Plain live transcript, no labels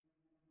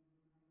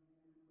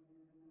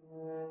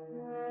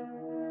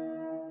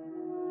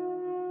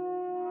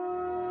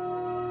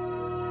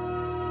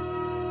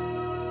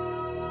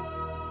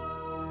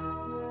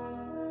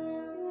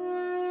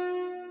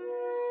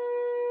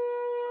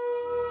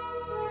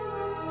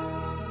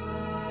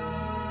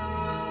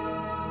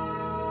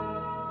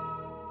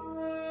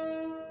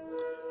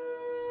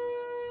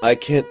I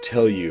can't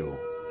tell you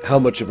how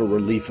much of a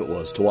relief it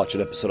was to watch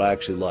an episode I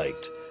actually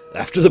liked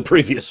after the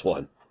previous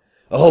one.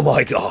 Oh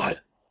my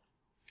god.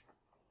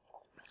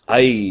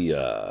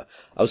 I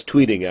was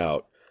tweeting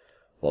out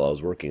while I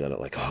was working on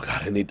it like, oh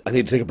god, I need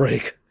to take a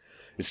break.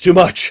 It's too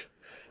much.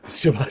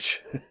 It's too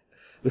much.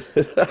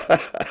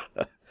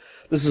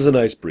 This is a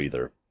nice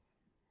breather.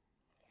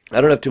 I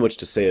don't have too much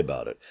to say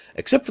about it,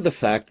 except for the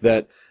fact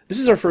that this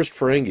is our first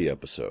Ferengi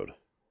episode.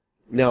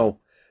 Now,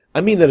 I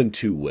mean that in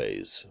two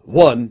ways.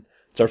 One,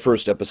 it's our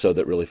first episode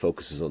that really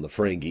focuses on the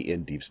Ferengi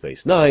in Deep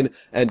Space Nine,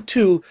 and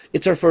two,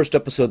 it's our first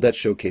episode that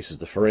showcases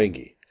the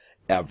Ferengi.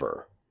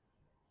 Ever.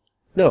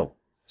 No,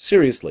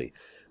 seriously.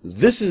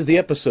 This is the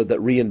episode that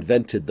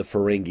reinvented the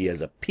Ferengi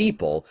as a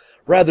people,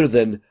 rather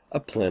than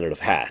a planet of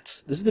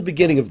hats. This is the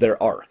beginning of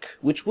their arc,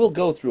 which will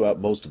go throughout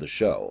most of the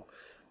show.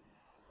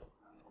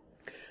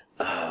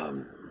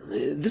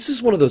 This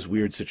is one of those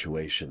weird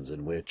situations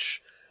in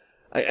which,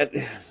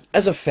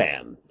 as a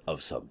fan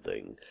of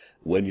something,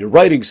 when you're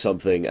writing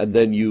something and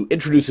then you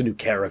introduce a new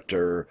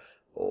character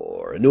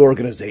or a new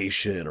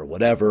organization or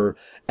whatever,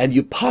 and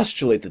you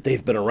postulate that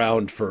they've been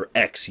around for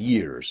X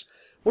years,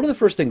 one of the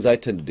first things I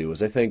tend to do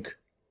is I think,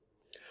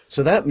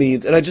 so that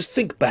means, and I just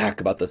think back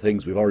about the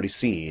things we've already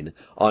seen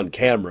on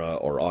camera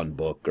or on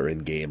book or in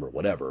game or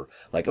whatever,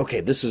 like,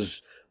 okay,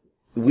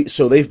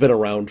 so they've been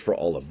around for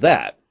all of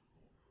that.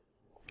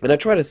 And I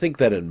try to think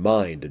that in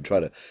mind and try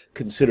to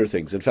consider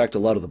things. In fact, a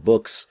lot of the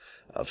books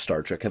of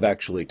Star Trek have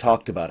actually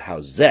talked about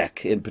how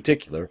Zek, in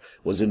particular,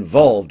 was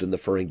involved in the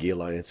Ferengi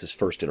Alliance's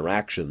first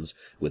interactions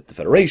with the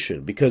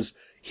Federation, because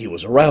he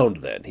was around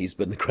then. He's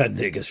been the Grand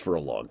Nagus for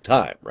a long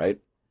time, right?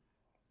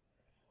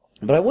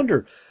 But I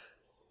wonder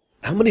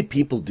how many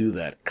people do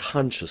that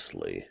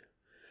consciously?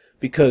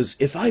 Because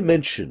if I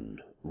mention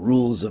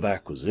rules of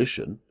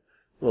acquisition,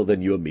 well,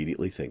 then you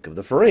immediately think of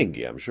the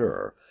Ferengi, I'm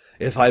sure.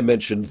 If I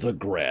mentioned the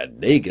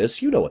Grand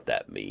Nagus, you know what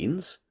that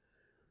means.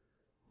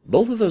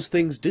 Both of those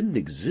things didn't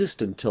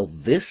exist until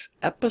this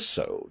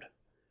episode.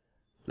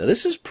 Now,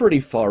 this is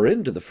pretty far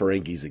into the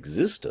Ferengi's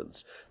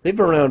existence. They've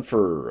been around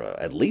for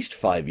at least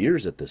 5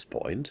 years at this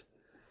point.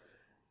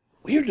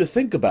 Weird to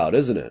think about,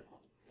 isn't it?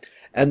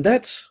 And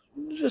that's,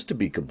 just to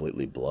be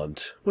completely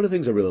blunt, one of the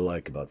things I really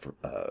like about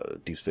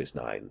Deep Space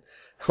Nine.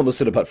 I almost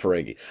said about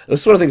Ferengi.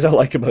 That's one of the things I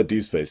like about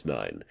Deep Space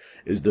Nine,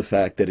 is the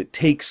fact that it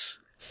takes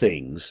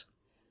things,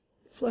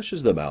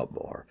 fleshes them out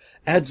more,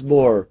 adds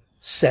more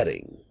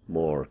setting,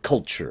 more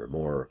culture,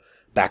 more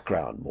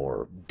background,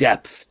 more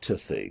depth to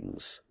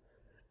things.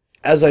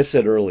 As I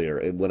said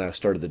earlier, when I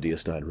started the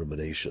DS9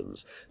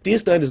 ruminations,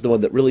 DS9 is the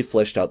one that really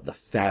fleshed out the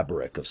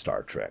fabric of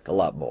Star Trek a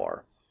lot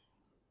more.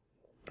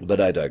 But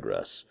I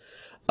digress.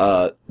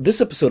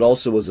 This episode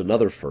also was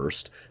another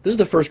first. This is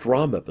the first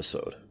ROM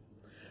episode.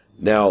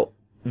 Now,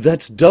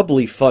 that's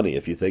doubly funny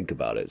if you think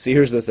about it. See,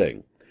 here's the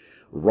thing.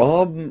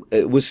 ROM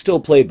was still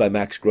played by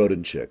Max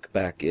Grodenchik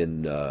back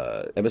in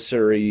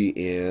Emissary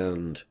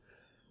and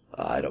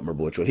I don't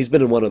remember which one. He's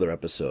been in one other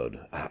episode.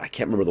 I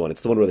can't remember the one.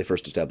 It's the one where they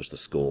first established the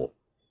school.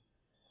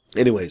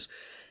 Anyways,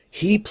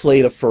 he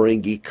played a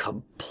Ferengi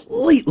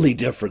completely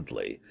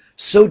differently.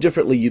 So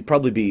differently you'd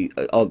probably be,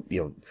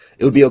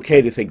 it would be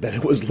okay to think that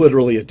it was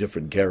literally a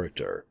different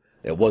character.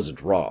 It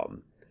wasn't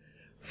ROM.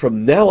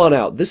 From now on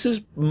out, this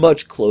is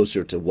much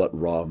closer to what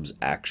ROM's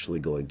actually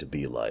going to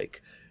be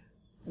like.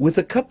 With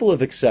a couple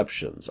of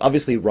exceptions.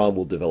 Obviously, Rom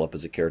will develop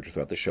as a character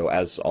throughout the show,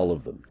 as all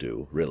of them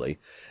do, really.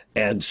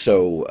 And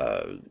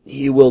so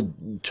he will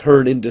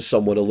turn into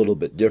someone a little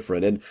bit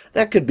different, and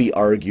that could be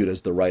argued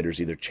as the writers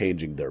either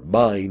changing their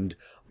mind,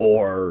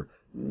 or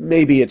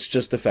maybe it's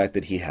just the fact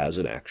that he has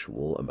an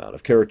actual amount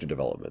of character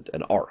development,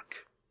 an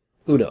arc.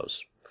 Who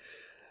knows?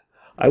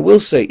 I will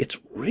say, it's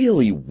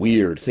really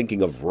weird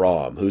thinking of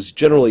Rom, who's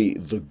generally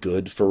the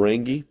good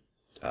Ferengi,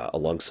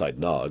 alongside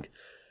Nog,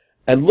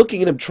 and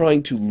looking at him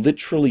trying to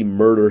literally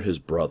murder his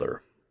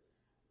brother.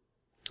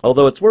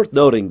 Although it's worth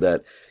noting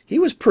that he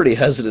was pretty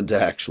hesitant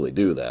to actually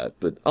do that,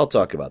 but I'll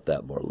talk about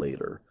that more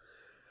later.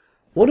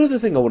 One other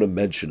thing I want to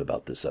mention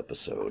about this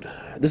episode.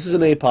 This is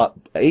an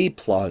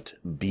A-plot,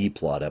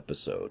 B-plot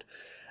episode,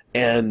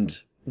 and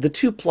the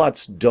two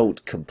plots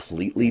don't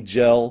completely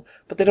gel,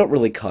 but they don't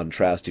really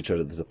contrast each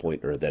other to the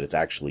point that it's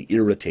actually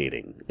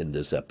irritating in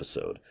this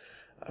episode.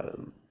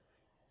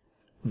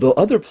 The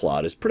other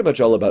plot is pretty much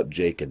all about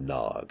Jake and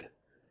Nog.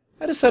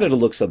 I decided to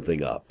look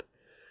something up.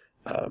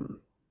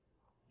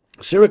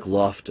 Sarek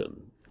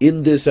Lofton,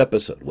 in this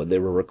episode, when they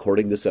were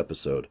recording this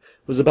episode,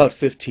 was about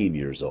 15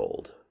 years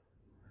old.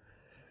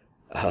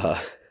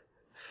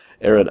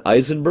 Aaron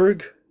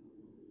Eisenberg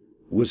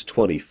was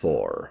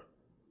 24.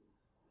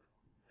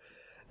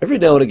 Every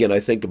now and again I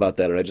think about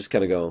that and I just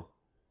kind of go,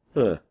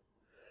 huh.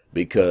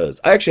 Because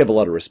I actually have a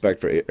lot of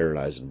respect for Aaron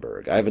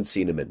Eisenberg. I haven't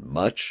seen him in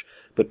much,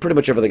 but pretty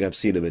much everything I've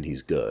seen him in,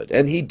 he's good.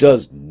 And he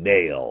does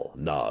nail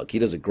Nog. He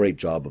does a great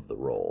job of the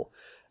role.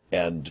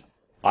 And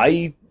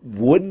I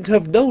wouldn't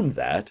have known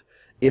that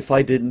if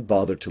I didn't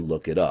bother to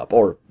look it up.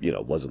 Or,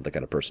 wasn't the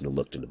kind of person who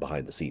looked into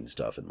behind-the-scenes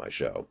stuff in my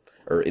show.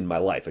 Or in my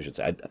life, I should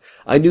say.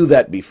 I knew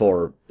that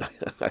before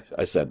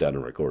I sat down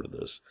and recorded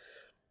this.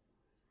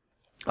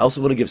 I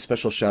also want to give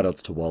special shout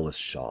outs to Wallace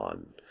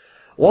Shawn.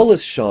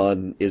 Wallace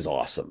Shawn is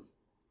awesome.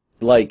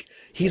 Like,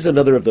 he's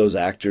another of those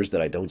actors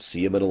that I don't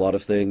see him in a lot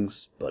of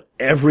things, but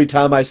every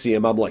time I see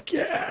him, I'm like,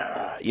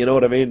 yeah, you know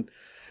what I mean?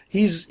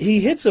 He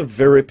hits a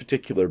very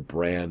particular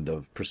brand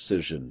of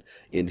precision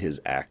in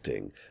his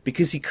acting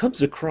because he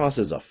comes across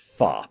as a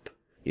fop,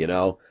 you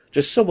know?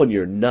 Just someone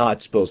you're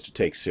not supposed to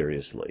take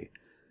seriously.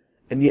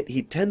 And yet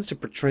he tends to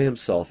portray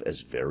himself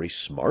as very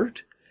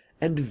smart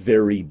and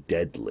very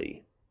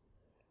deadly.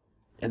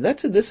 And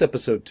that's in this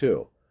episode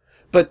too.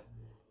 But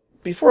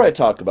before I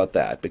talk about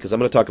that, because I'm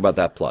going to talk about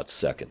that plot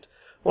second,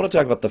 I want to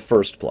talk about the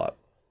first plot.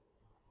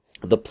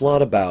 The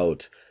plot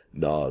about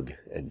Nog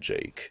and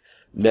Jake.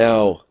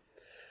 Now,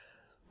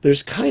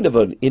 there's kind of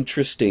an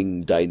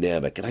interesting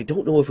dynamic, and I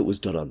don't know if it was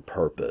done on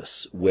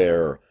purpose,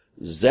 where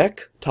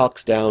Zek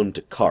talks down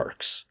to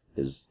Karks,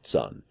 his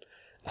son.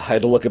 I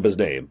had to look up his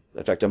name.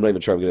 In fact, I'm not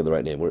even sure I'm getting the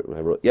right name.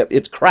 Yep,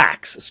 it's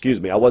Cracks.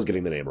 Excuse me, I was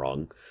getting the name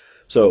wrong.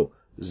 So,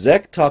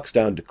 Zek talks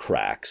down to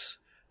Cracks.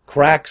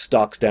 Cracks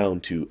talks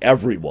down to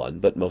everyone,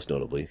 but most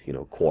notably,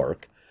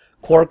 Quark.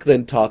 Quark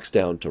then talks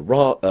down to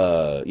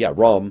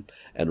Rom,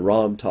 and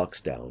Rom talks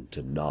down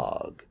to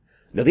Nog.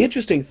 Now, the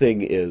interesting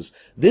thing is,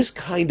 this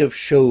kind of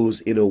shows,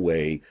 in a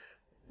way,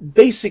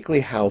 basically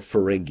how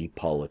Ferengi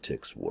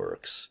politics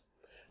works.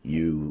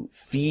 You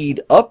feed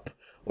up,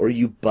 or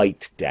you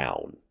bite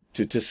down,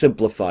 to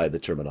simplify the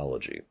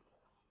terminology.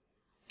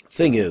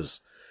 Thing is,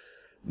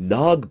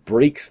 Nog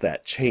breaks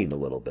that chain a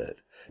little bit,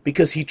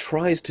 because he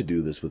tries to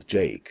do this with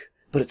Jake,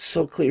 but it's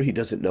so clear he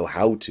doesn't know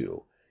how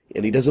to,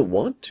 and he doesn't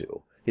want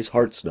to. His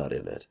heart's not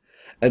in it.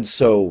 And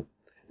so,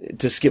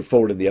 to skip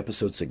forward in the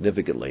episode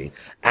significantly,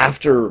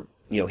 after,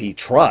 he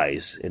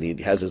tries, and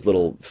he has his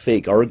little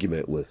fake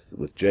argument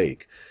with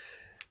Jake,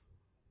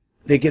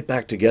 they get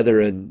back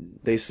together and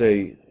they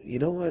say, you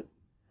know what?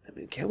 I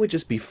mean, can't we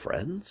just be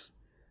friends?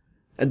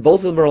 And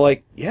both of them are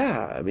like,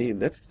 yeah, I mean,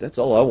 that's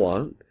all I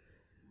want.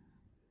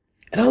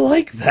 And I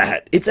like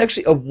that. It's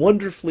actually a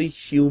wonderfully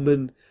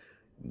human,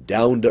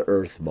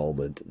 down-to-earth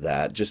moment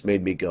that just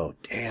made me go,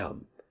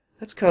 damn,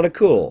 that's kind of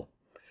cool.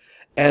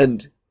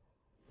 And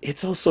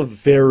it's also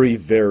very,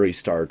 very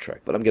Star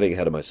Trek, but I'm getting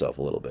ahead of myself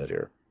a little bit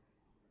here.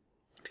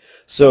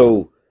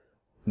 So,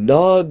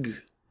 Nog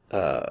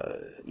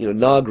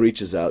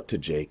reaches out to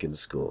Jake in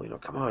school.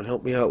 Come on,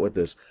 help me out with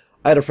this.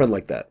 I had a friend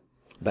like that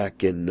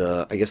back in,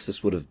 I guess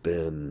this would have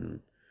been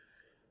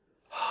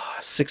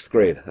 6th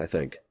grade, I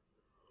think.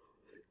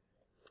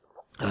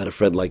 I had a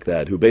friend like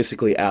that who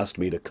basically asked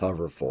me to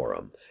cover for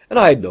him, and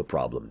I had no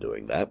problem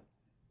doing that.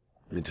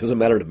 It doesn't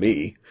matter to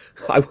me.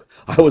 I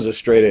was a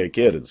straight A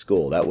kid in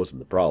school. That wasn't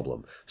the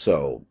problem.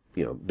 So,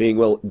 being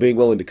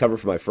willing to cover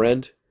for my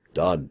friend,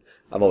 done.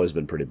 I've always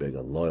been pretty big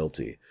on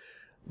loyalty.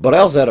 But I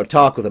also had a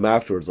talk with him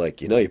afterwards,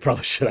 like, you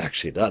probably should have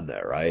actually done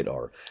that, right?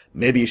 Or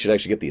maybe you should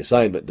actually get the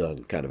assignment done,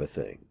 kind of a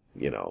thing,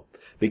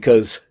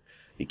 because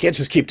you can't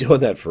just keep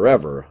doing that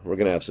forever. We're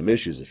going to have some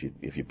issues if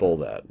you pull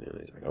that. And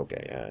he's like,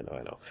 okay, yeah,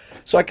 I know.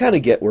 So I kind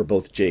of get where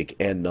both Jake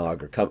and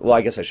Nog are coming. Well,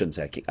 I guess I shouldn't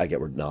say I get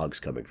where Nog's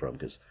coming from,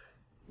 because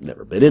I've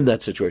never been in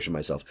that situation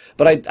myself.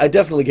 But I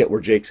definitely get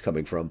where Jake's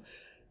coming from.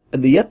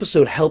 And the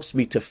episode helps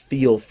me to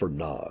feel for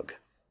Nog.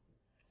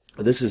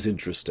 This is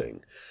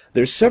interesting.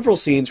 There's several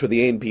scenes where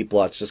the A&P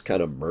plots just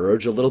kind of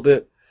merge a little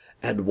bit,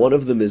 and one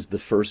of them is the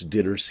first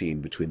dinner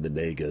scene between the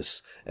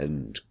Nagus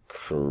and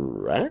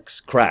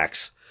Cracks.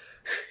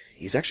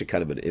 He's actually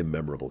kind of an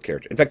immemorable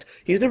character. In fact,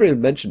 he's never even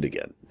mentioned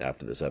again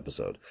after this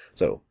episode.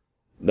 So,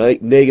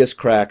 Nagus,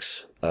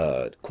 Cracks,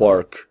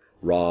 Quark,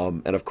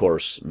 Rom, and of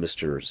course,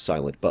 Mr.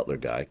 Silent Butler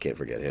guy. Can't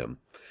forget him.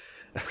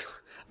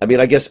 I mean,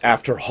 I guess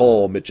after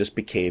Home, it just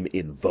became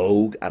in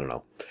vogue. I don't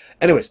know.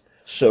 Anyways,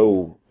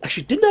 so,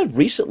 actually, didn't I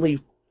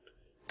recently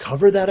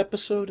cover that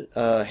episode?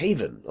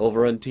 Haven,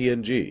 over on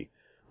TNG,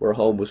 where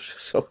Home was,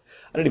 so,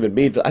 I don't even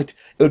mean, it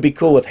would be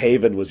cool if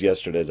Haven was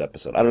yesterday's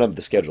episode. I don't have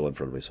the schedule in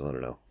front of me, so I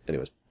don't know.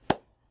 Anyways,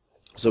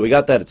 so we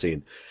got that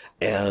scene,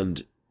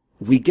 and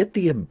we get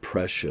the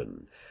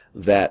impression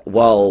that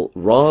while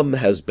Rom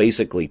has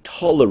basically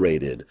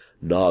tolerated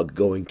Nog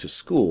going to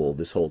school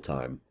this whole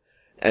time,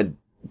 and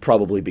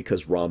probably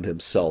because Rom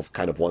himself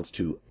kind of wants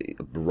to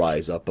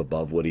rise up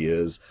above what he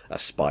is,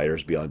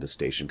 aspires beyond his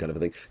station kind of a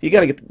thing. You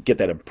gotta get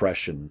that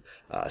impression,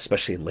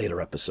 especially in later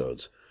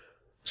episodes.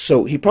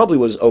 So he probably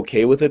was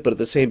okay with it, but at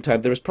the same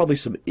time, there was probably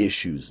some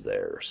issues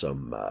there,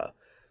 some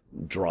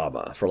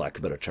drama, for lack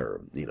of a better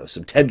term.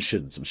 Some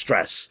tension, some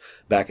stress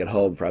back at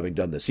home for having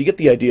done this. You get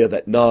the idea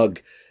that Nog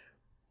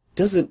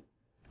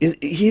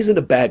he isn't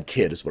a bad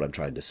kid, is what I'm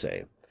trying to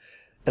say.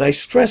 And I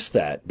stress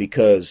that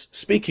because,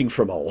 speaking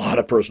from a lot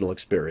of personal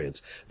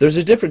experience, there's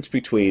a difference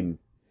between,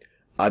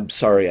 I'm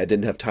sorry I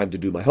didn't have time to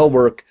do my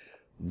homework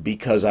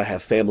because I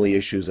have family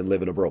issues and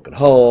live in a broken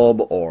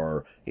home,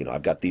 or,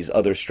 I've got these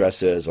other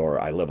stresses, or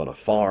I live on a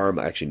farm.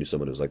 I actually knew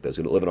someone who was like this,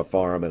 who live on a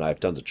farm and I have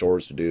tons of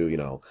chores to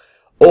do,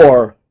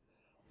 or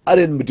I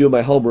didn't do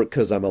my homework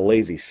because I'm a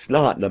lazy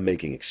snot and I'm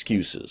making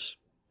excuses.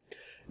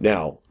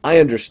 Now, I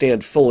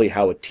understand fully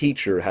how a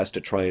teacher has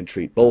to try and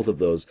treat both of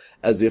those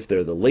as if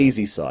they're the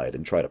lazy side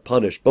and try to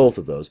punish both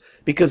of those,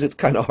 because it's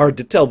kind of hard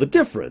to tell the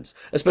difference,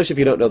 especially if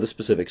you don't know the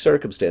specific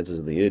circumstances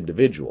of the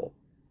individual.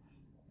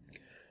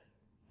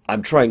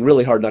 I'm trying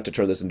really hard not to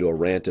turn this into a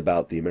rant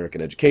about the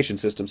American education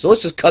system, so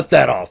let's just cut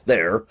that off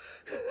there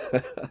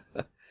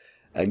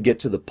and get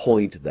to the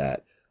point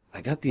that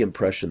I got the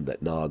impression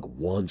that Nog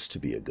wants to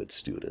be a good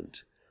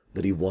student,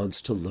 that he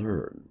wants to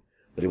learn,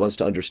 that he wants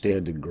to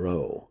understand and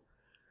grow.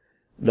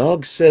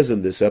 Nog says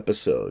in this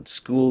episode,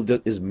 school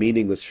is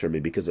meaningless for me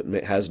because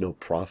it has no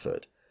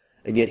profit.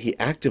 And yet he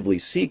actively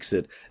seeks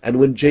it, and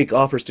when Jake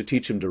offers to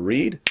teach him to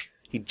read,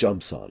 he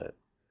jumps on it.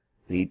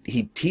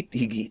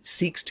 He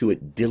seeks to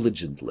it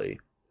diligently.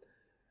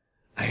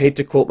 I hate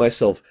to quote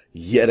myself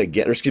yet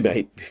again, or excuse me, I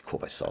hate to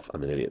quote myself,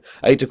 I'm an idiot.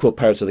 I hate to quote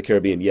Pirates of the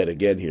Caribbean yet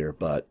again here,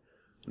 but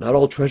not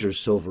all treasure's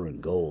silver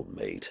and gold,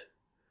 mate.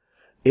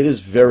 It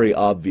is very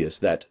obvious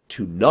that,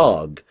 to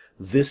Nog,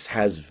 this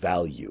has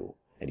value.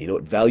 And you know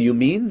what value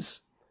means?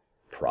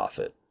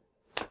 Profit.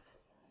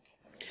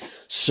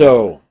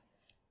 So,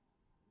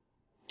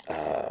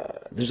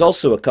 there's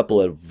also a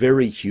couple of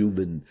very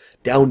human,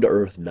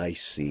 down-to-earth,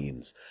 nice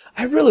scenes.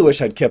 I really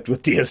wish I'd kept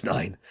with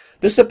DS9.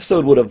 This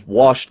episode would have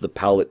washed the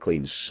palate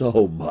clean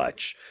so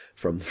much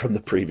from the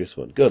previous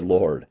one. Good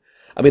Lord.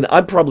 I mean,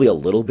 I'm probably a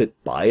little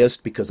bit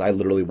biased because I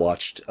literally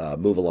watched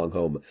Move Along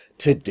Home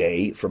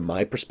today from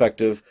my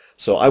perspective.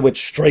 So I went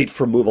straight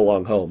from Move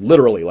Along Home,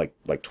 literally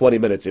like 20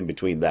 minutes in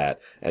between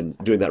that and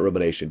doing that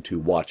rumination to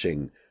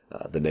watching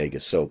The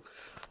Nagus. So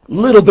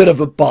little bit of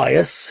a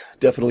bias,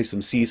 definitely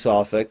some seesaw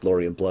effect,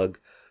 Lorien plug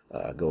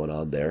going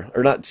on there.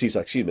 Or not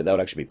seesaw, excuse me, that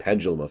would actually be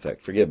pendulum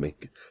effect, forgive me.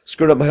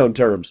 Screwed up my own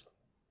terms.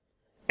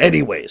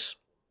 Anyways,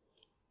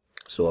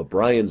 so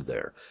O'Brien's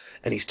there,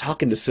 and he's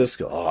talking to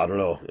Cisco. Oh, I don't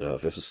know,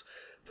 if it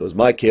was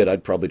my kid,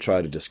 I'd probably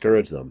try to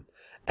discourage them.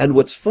 And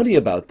what's funny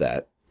about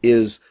that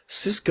is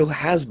Cisco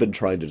has been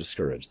trying to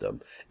discourage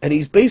them, and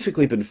he's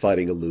basically been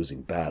fighting a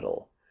losing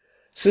battle.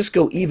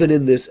 Cisco, even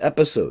in this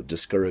episode,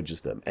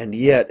 discourages them, and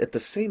yet, at the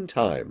same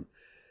time,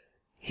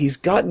 he's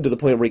gotten to the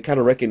point where he kind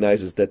of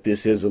recognizes that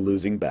this is a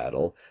losing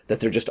battle, that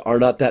there just are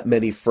not that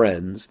many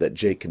friends that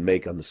Jake can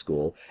make on the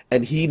school,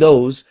 and he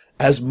knows,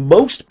 as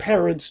most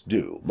parents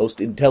do,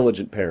 most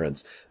intelligent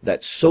parents,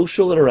 that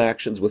social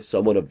interactions with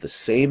someone of the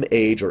same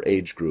age or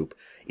age group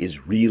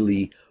is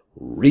really,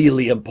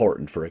 really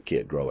important for a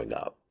kid growing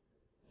up.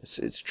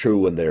 It's true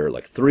when they're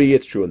like 3,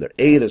 it's true when they're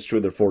 8, it's true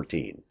when they're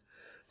 14.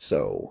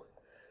 So,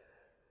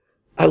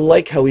 I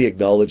like how he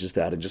acknowledges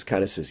that and just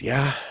kind of says,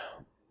 yeah,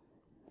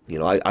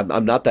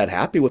 I'm not that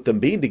happy with them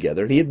being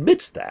together, and he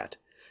admits that.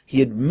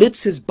 He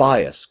admits his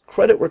bias,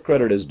 credit where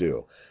credit is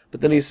due.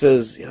 But then he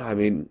says,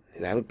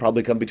 that would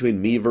probably come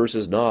between me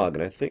versus Nog,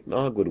 and I think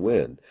Nog would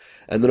win.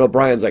 And then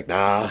O'Brien's like,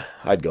 nah,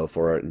 I'd go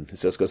for it. And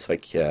Cisco's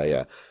like,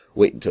 yeah,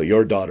 wait until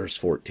your daughter's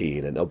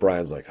 14. And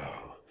O'Brien's like,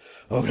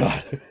 oh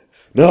God,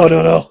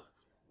 no.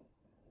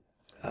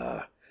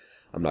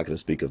 I'm not going to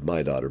speak of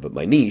my daughter, but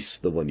my niece,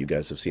 the one you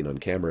guys have seen on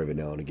camera every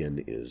now and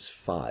again, is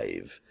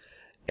 5.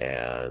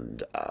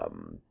 And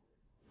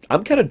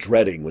I'm kind of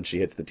dreading when she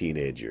hits the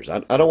teenage years. I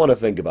don't want to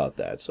think about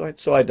that,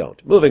 so I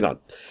don't. Moving on.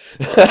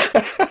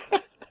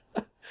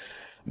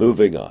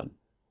 Moving on.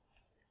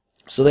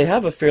 So they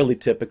have a fairly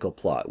typical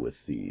plot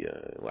with the,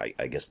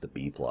 I guess the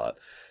B plot,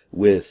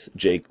 with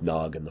Jake,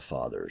 Nog, and the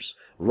fathers.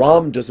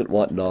 Rom doesn't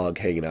want Nog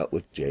hanging out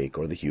with Jake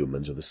or the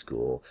humans or the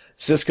school.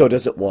 Cisco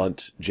doesn't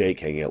want Jake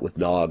hanging out with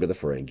Nog or the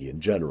Ferengi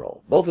in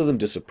general. Both of them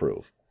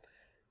disapprove.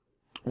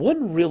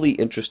 One really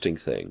interesting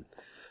thing.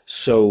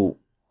 So,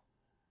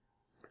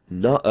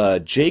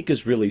 Jake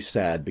is really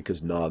sad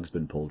because Nog's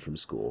been pulled from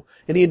school,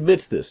 and he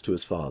admits this to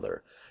his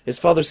father. His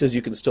father says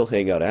you can still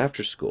hang out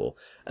after school,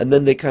 and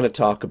then they kind of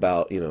talk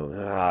about, he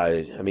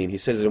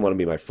says he didn't want to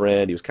be my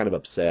friend, he was kind of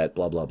upset,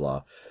 blah, blah,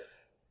 blah.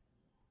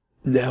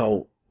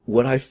 Now,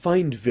 what I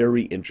find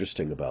very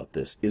interesting about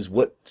this is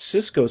what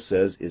Cisco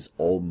says is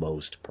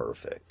almost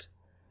perfect.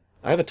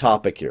 I have a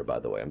topic here, by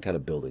the way, I'm kind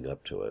of building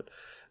up to it.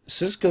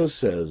 Cisco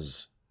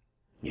says,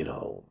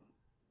 the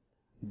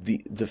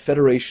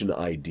Federation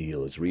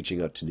ideal is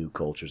reaching out to new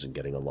cultures and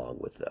getting along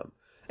with them.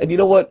 And you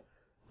know what?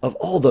 Of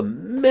all the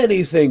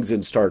many things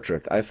in Star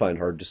Trek I find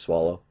hard to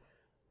swallow,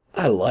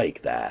 I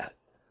like that.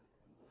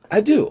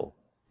 I do.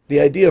 The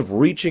idea of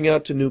reaching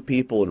out to new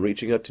people and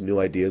reaching out to new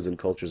ideas and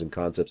cultures and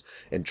concepts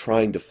and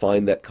trying to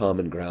find that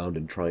common ground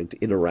and trying to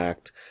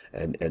interact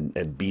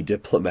and be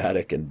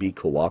diplomatic and be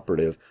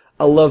cooperative.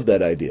 I love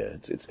that idea.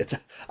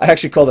 I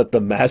actually call that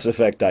the Mass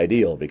Effect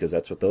ideal because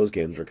that's what those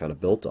games were kind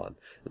of built on.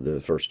 The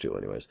first two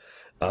anyways.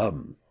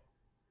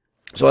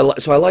 So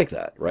I like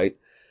that, right?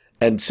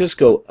 And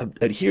Cisco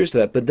adheres to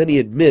that, but then he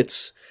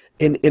admits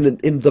in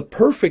the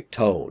perfect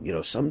tone,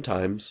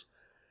 sometimes,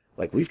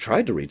 like, we've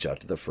tried to reach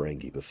out to the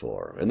Ferengi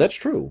before, and that's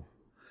true.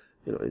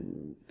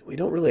 We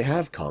don't really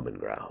have common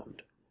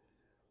ground.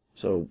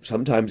 So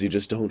sometimes you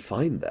just don't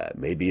find that.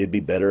 Maybe it'd be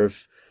better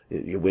if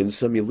you win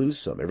some, you lose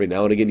some. Every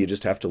now and again, you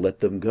just have to let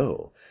them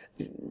go.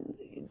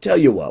 Tell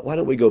you what, why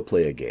don't we go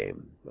play a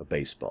game of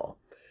baseball?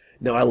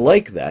 Now, I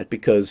like that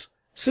because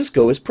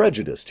Sisko is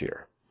prejudiced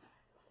here.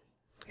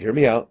 Hear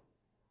me out.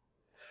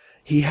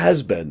 He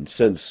has been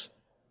since,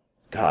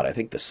 God, I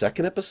think the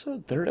second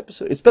episode, third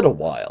episode? It's been a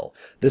while.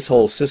 This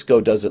whole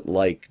Sisko doesn't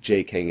like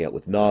Jake hanging out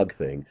with Nog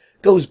thing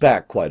goes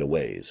back quite a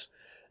ways.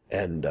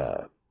 And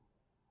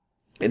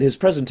his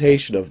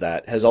presentation of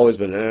that has always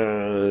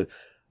been,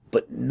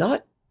 but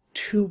not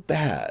too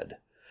bad.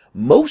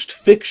 Most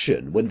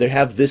fiction, when they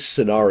have this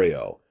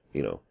scenario,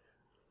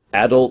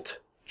 adult,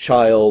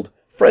 child,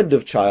 friend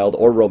of child,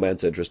 or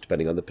romance interest,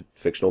 depending on the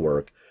fictional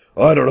work,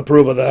 I don't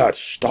approve of that,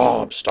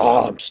 stomp,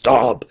 stomp,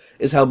 stomp,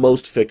 is how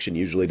most fiction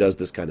usually does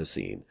this kind of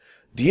scene.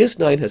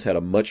 DS9 has had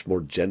a much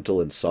more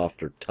gentle and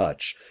softer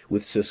touch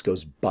with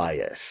Sisko's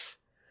bias.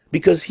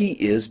 Because he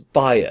is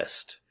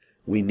biased.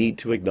 We need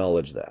to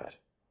acknowledge that.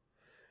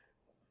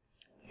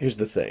 Here's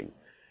the thing.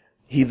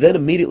 He then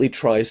immediately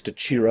tries to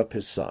cheer up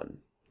his son.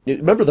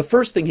 Remember, the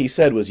first thing he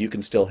said was, you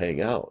can still hang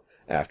out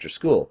after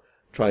school,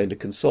 trying to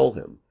console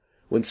him.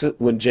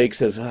 When Jake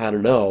says, I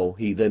don't know,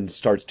 he then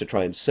starts to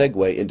try and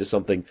segue into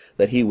something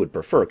that he would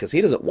prefer, because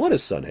he doesn't want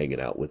his son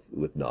hanging out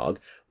with Nog,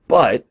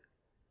 but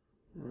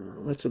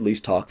let's at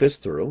least talk this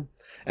through.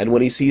 And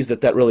when he sees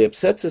that really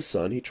upsets his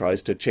son, he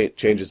tries to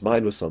change his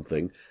mind with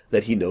something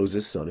that he knows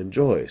his son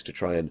enjoys, to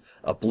try and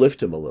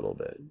uplift him a little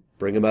bit,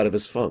 bring him out of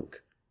his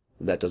funk.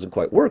 And that doesn't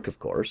quite work, of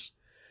course.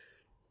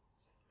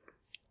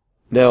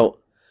 Now,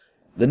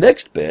 the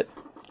next bit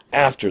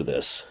after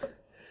this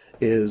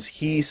is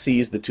he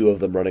sees the two of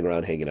them running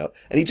around hanging out,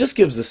 and he just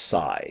gives a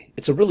sigh.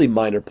 It's a really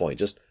minor point,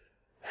 just...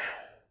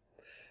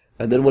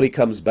 And then when he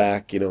comes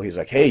back, he's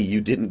like, hey, you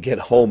didn't get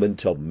home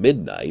until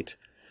midnight.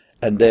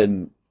 And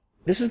then,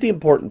 this is the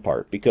important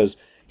part, because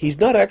he's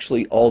not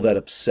actually all that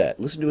upset.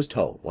 Listen to his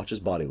tone. Watch his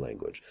body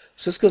language.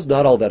 Sisko's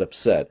not all that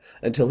upset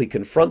until he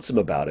confronts him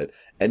about it,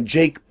 and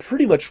Jake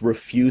pretty much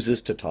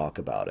refuses to talk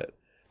about it.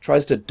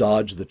 Tries to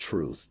dodge the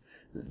truth.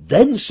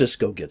 Then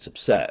Sisko gets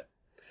upset.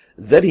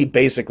 Then he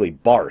basically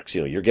barks,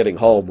 you're getting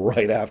home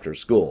right after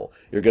school.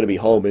 You're going to be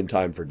home in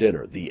time for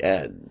dinner. The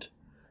end.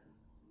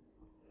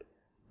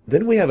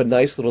 Then we have a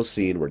nice little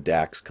scene where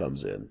Dax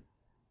comes in.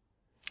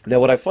 Now,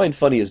 what I find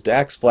funny is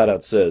Dax flat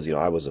out says,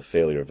 I was a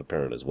failure of a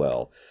parent as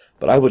well,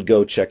 but I would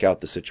go check out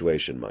the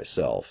situation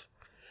myself.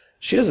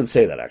 She doesn't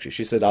say that, actually.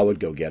 She said I would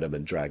go get him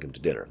and drag him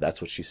to dinner.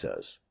 That's what she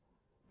says.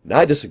 Now,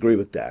 I disagree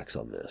with Dax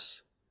on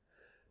this.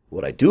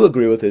 What I do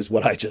agree with is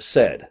what I just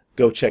said.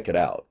 Go check it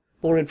out.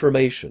 More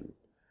information.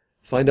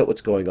 Find out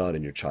what's going on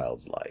in your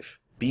child's life.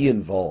 Be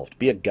involved.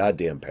 Be a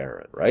goddamn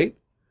parent, right?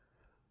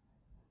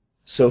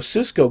 So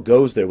Sisko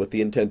goes there with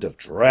the intent of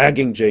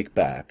dragging Jake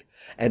back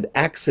and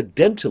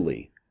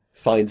accidentally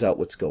finds out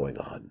what's going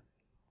on.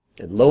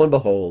 And lo and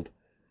behold,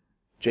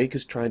 Jake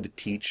is trying to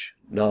teach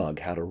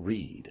Nog how to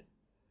read.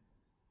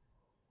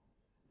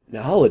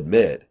 Now, I'll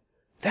admit,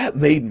 that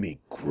made me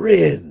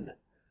grin.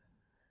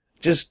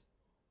 Just,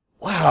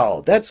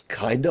 wow, that's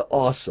kinda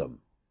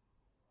awesome.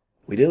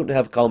 We don't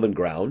have common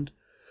ground.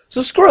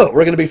 So screw it,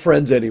 we're going to be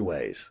friends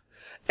anyways.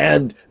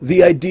 And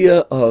the idea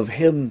of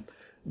him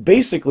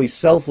basically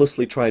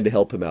selflessly trying to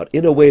help him out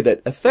in a way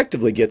that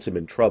effectively gets him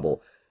in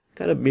trouble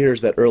kind of mirrors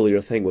that earlier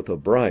thing with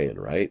O'Brien,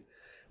 right?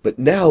 But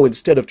now,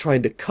 instead of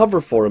trying to cover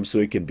for him so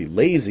he can be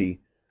lazy,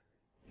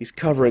 he's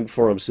covering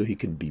for him so he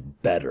can be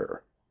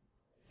better.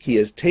 He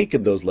has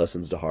taken those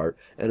lessons to heart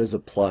and is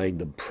applying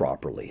them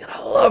properly. And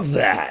I love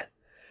that!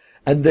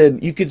 And then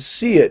you can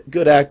see it,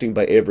 good acting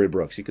by Avery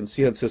Brooks. You can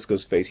see on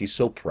Sisko's face, he's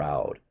so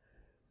proud.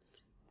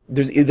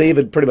 They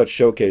even pretty much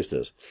showcase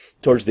this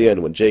towards the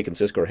end when Jake and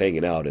Sisko are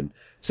hanging out, and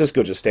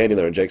Sisko just standing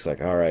there, and Jake's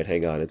like, all right,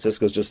 hang on. And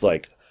Sisko's just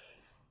like,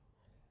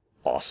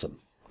 awesome.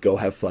 Go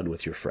have fun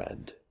with your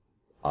friend.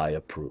 I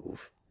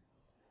approve.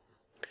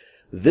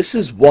 This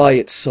is why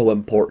it's so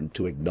important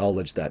to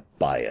acknowledge that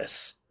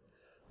bias.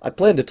 I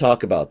plan to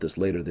talk about this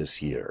later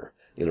this year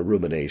in a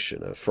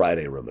rumination, a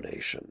Friday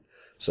rumination.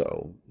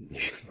 So,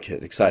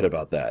 get excited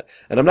about that.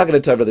 And I'm not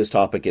going to cover this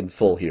topic in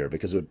full here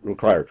because it would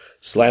require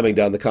slamming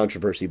down the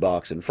controversy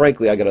box, and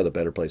frankly, I got other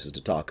better places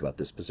to talk about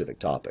this specific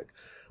topic.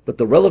 But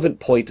the relevant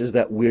point is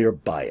that we're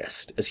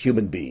biased as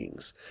human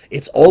beings.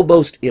 It's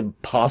almost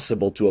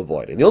impossible to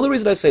avoid. And the only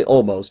reason I say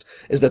almost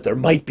is that there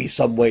might be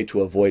some way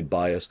to avoid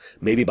bias,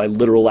 maybe by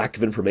literal lack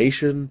of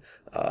information,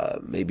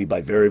 maybe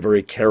by very,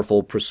 very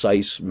careful,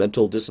 precise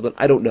mental discipline.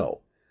 I don't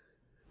know.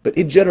 But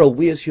in general,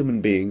 we as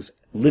human beings,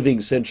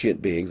 living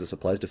sentient beings, this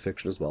applies to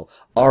fiction as well,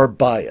 are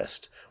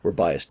biased. We're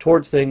biased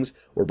towards things,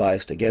 we're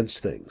biased against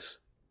things.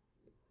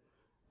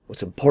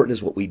 What's important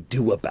is what we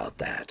do about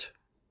that.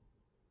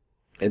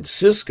 And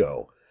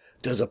Sisko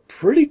does a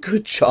pretty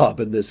good job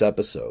in this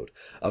episode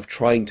of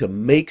trying to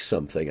make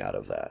something out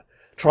of that.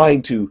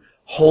 Trying to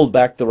hold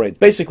back the reins.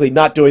 Basically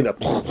not doing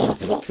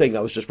the thing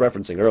I was just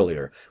referencing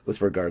earlier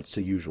with regards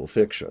to usual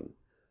fiction.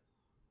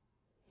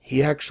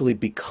 He actually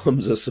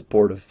becomes a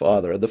supportive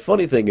father. And the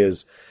funny thing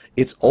is,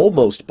 it's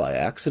almost by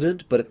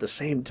accident, but at the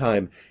same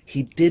time,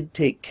 he did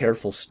take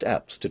careful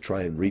steps to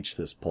try and reach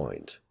this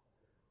point.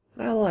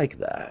 And I like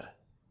that.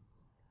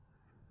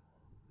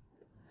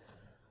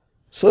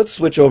 So let's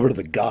switch over to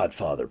the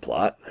Godfather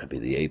plot. That'd be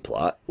the A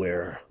plot,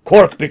 where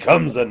Quark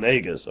becomes a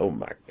Nagus. Oh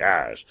my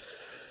gosh.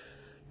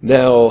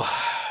 Now,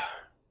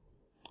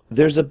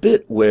 there's a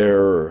bit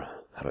where,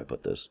 how do I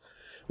put this?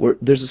 Where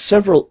there's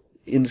several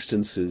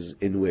instances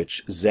in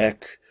which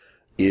Zek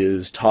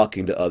is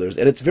talking to others,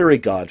 and it's very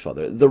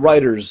Godfather. The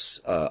writers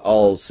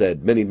all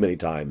said many, many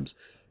times,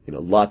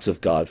 lots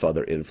of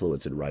Godfather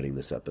influence in writing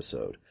this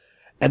episode.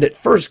 And at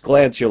first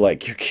glance, you're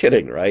like, you're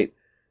kidding, right?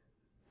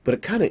 But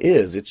it kind of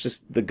is. It's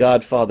just the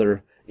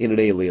Godfather in an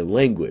alien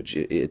language,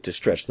 to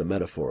stretch the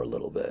metaphor a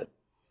little bit.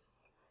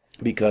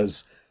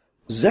 Because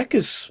Zek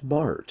is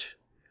smart.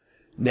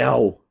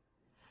 Now,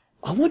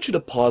 I want you to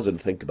pause and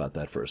think about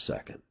that for a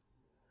second.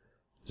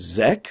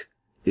 Zek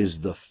is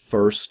the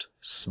first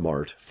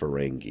smart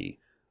Ferengi.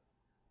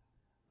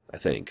 I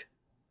think.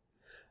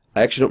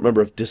 I actually don't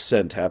remember if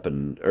Descent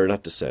happened, or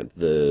not Descent,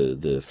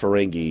 the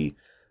Ferengi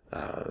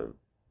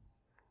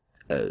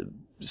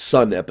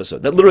Sun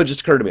episode. That literally just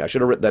occurred to me. I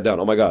should have written that down.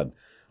 Oh my god.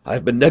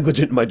 I've been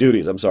negligent in my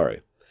duties. I'm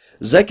sorry.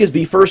 Zek is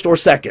the first or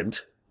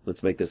second,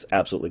 let's make this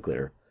absolutely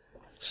clear,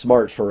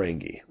 smart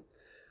Ferengi.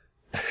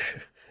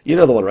 You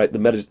know the one, right? The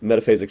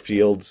metaphasic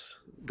fields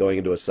going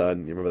into a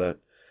sun. You remember that?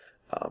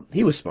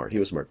 He was smart. He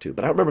was smart too.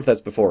 But I don't remember if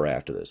that's before or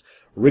after this.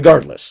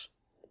 Regardless,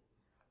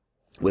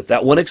 with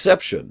that one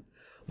exception,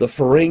 the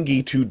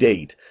Ferengi to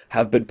date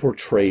have been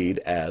portrayed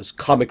as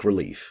comic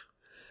relief.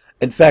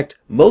 In fact,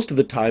 most of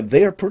the time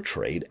they are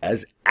portrayed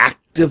as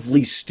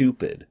actively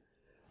stupid,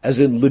 as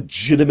in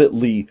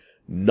legitimately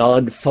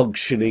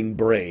non-functioning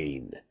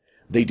brain.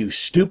 They do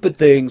stupid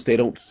things, they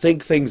don't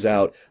think things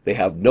out, they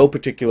have no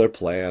particular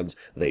plans,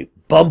 they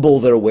bumble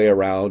their way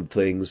around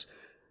things.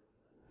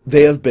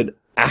 They have been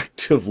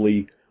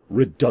actively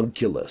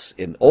redunculous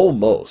in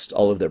almost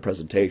all of their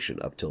presentation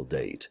up till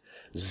date.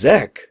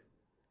 Zek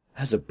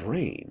has a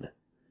brain.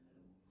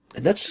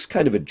 And that's just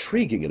kind of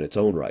intriguing in its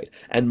own right.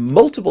 And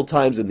multiple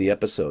times in the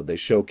episode, they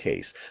show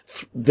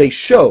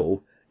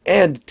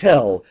and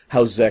tell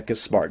how Zek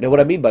is smart. Now, what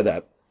I mean by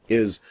that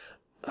is,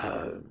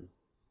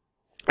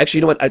 actually,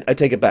 you know what? I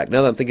take it back.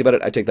 Now that I'm thinking about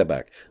it, I take that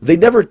back. They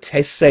never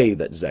say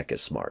that Zek is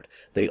smart.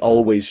 They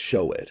always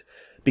show it.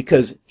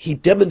 Because he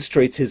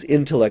demonstrates his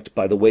intellect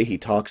by the way he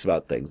talks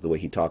about things, the way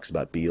he talks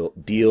about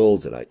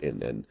deals,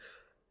 and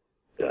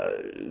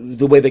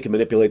the way they can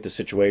manipulate the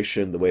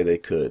situation, the way they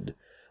could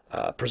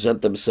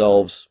present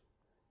themselves,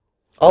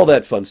 all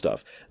that fun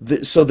stuff.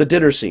 So the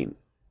dinner scene,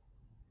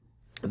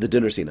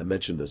 I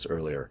mentioned this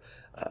earlier.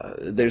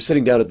 They're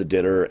sitting down at the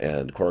dinner,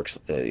 and Quark's,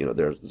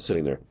 they're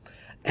sitting there.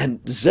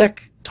 And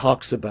Zek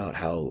talks about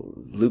how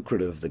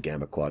lucrative the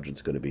Gamma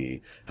Quadrant's going to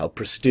be, how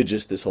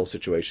prestigious this whole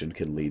situation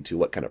can lead to,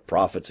 what kind of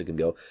profits it can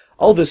go,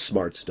 all this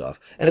smart stuff.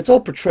 And it's all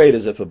portrayed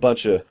as if a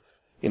bunch of,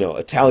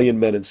 Italian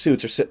men in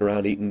suits are sitting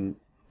around eating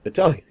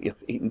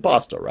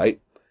pasta, right?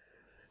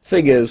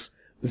 Thing is,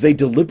 they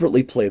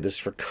deliberately play this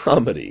for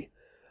comedy,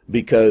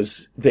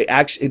 because they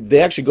actually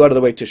go out of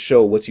their way to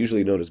show what's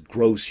usually known as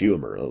gross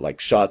humor, like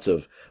shots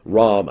of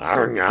Rom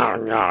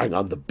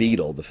on the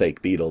beetle, the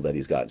fake beetle that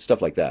he's got,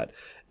 stuff like that.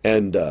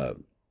 And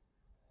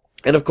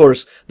of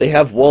course, they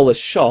have Wallace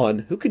Shawn,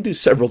 who can do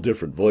several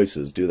different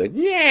voices, do the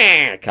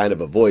yeah kind of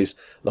a voice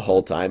the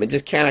whole time, and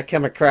just kind of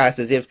come across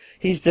as if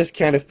he's just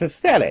kind of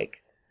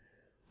pathetic.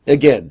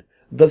 Again,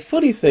 the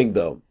funny thing,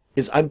 though,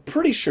 is I'm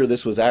pretty sure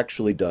this was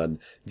actually done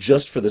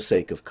just for the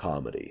sake of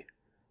comedy.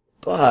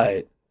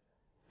 But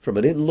from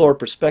an in-lore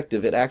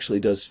perspective, it actually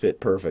does fit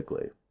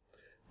perfectly.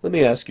 Let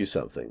me ask you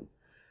something.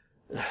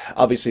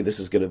 Obviously, this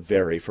is going to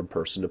vary from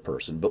person to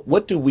person, but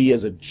what do we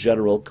as a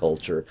general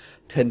culture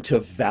tend to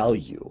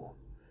value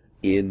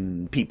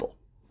in people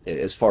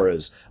as far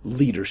as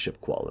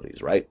leadership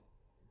qualities, right?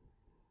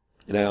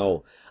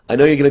 Now, I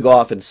know you're going to go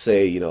off and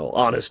say,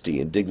 honesty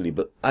and dignity,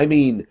 but I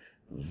mean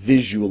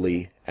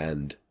visually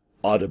and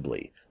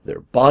audibly.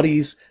 Their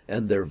bodies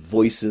and their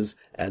voices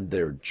and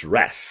their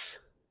dress.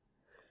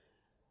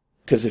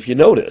 Because if you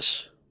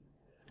notice,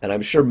 and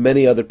I'm sure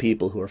many other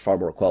people who are far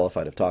more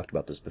qualified have talked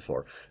about this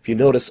before, if you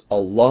notice, a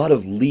lot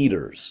of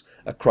leaders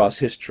across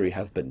history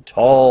have been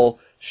tall,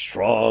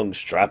 strong,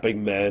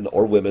 strapping men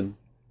or women.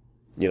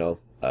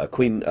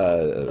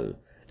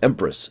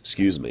 Empress,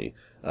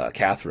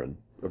 Catherine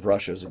of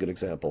Russia is a good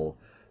example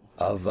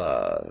of,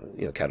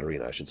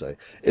 Katerina, I should say,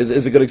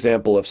 is a good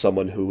example of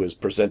someone who is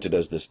presented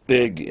as this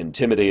big,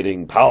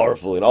 intimidating,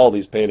 powerful in all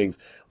these paintings.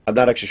 I'm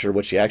not actually sure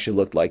what she actually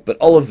looked like, but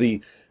all of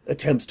the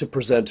attempts to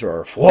present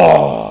her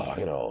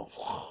are,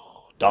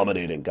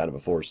 dominating kind of a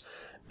force.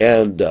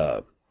 And,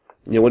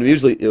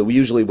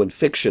 when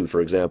fiction, for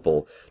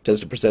example,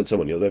 tends to present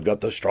someone, they've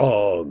got the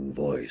strong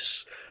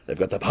voice, they've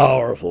got the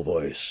powerful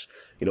voice.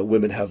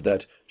 Women have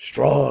that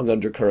strong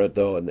undercurrent,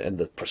 though, and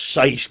the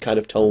precise kind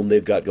of tone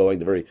they've got going,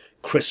 the very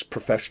crisp,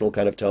 professional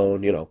kind of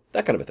tone,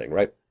 that kind of a thing,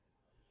 right?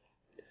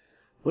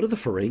 What do the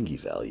Ferengi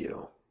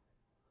value?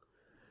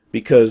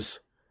 Because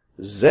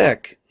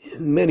Zek,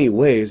 in many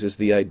ways, is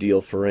the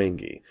ideal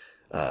Ferengi.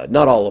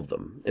 Not all of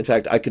them. In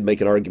fact, I could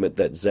make an argument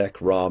that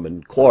Zek, Rom,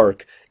 and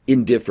Quark,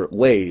 in different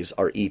ways,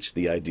 are each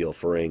the ideal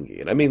Ferengi.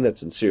 And I mean that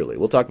sincerely.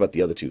 We'll talk about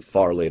the other two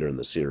far later in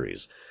the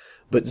series.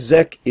 But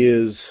Zek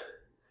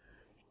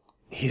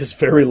he has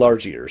very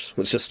large ears.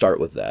 Let's just start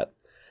with that.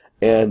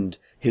 And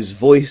his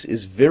voice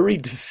is very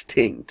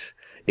distinct.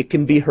 It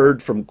can be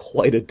heard from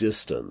quite a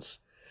distance.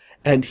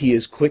 And he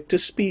is quick to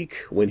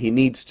speak when he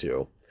needs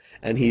to.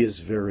 And he is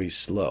very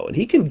slow. And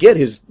he can get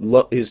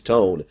his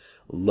tone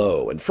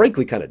low and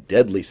frankly kind of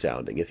deadly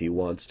sounding if he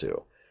wants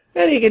to.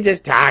 And he can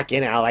just talk,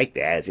 like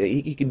this.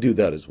 He can do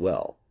that as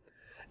well.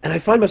 And I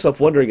find myself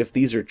wondering if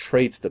these are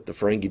traits that the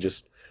Ferengi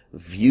just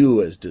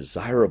view as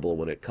desirable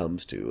when it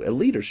comes to a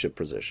leadership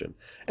position.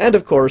 And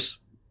of course,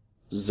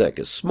 Zek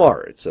is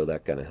smart, so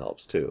that kind of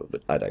helps too.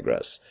 But I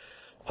digress.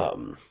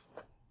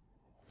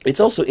 It's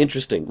also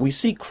interesting. We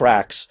see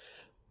cracks.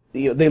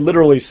 They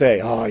literally say,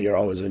 you're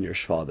always in your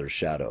father's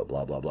shadow,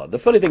 blah, blah, blah. The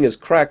funny thing is,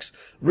 Krax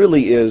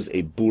really is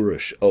a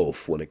boorish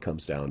oaf when it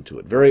comes down to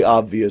it. Very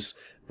obvious,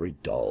 very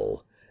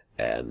dull,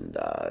 and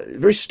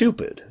very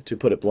stupid, to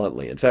put it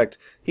bluntly. In fact,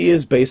 he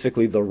is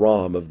basically the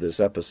Rom of this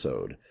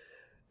episode.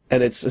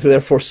 And it's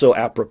therefore so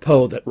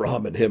apropos that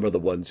Rom and him are the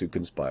ones who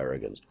conspire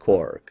against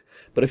Quark.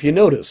 But if you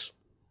notice,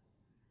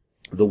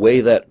 the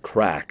way that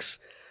Krax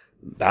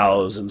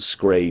bows and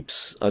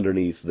scrapes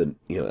underneath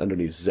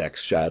underneath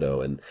Zek's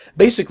shadow and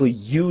basically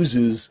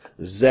uses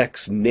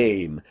Zek's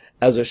name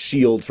as a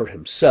shield for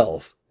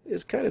himself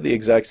is kind of the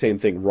exact same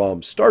thing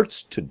Rom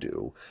starts to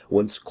do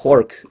once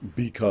Quark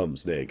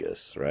becomes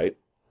Nagus, right?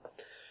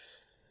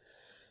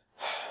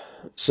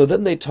 So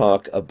then they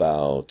talk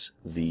about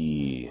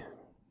the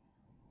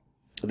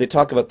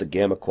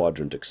Gamma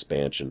Quadrant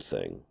expansion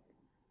thing.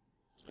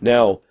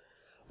 Now,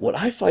 what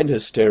I find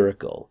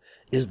hysterical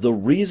is the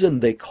reason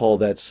they call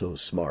that so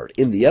smart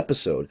in the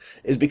episode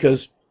is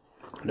because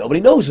nobody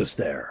knows us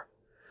there.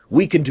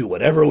 We can do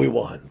whatever we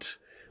want.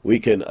 We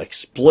can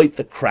exploit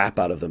the crap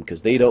out of them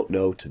because they don't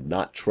know to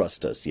not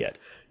trust us yet.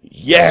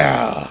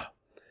 Yeah!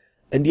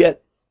 And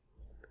yet,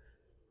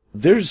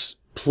 there's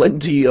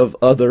plenty of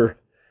other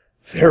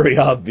very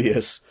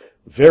obvious,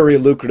 very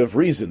lucrative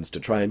reasons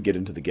to try and get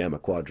into the Gamma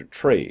Quadrant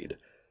trade.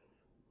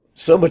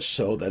 So much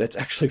so that it's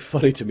actually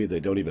funny to me they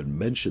don't even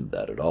mention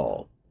that at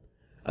all.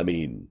 I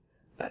mean,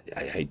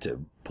 I hate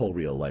to pull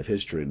real-life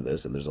history into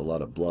this, and there's a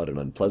lot of blood and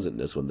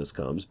unpleasantness when this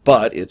comes,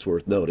 but it's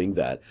worth noting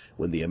that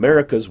when the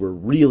Americas were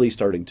really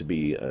starting to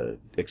be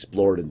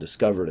explored and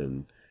discovered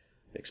and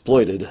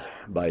exploited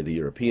by the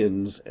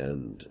Europeans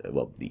and,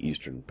 the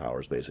Eastern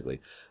powers, basically,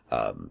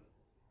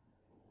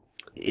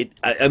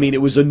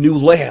 it was a new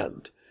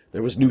land.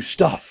 There was new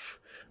stuff.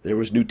 There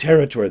was new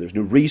territory. There was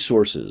new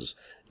resources.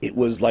 It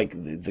was like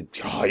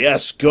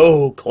yes,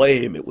 go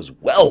claim. It was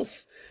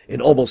wealth. In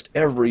almost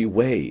every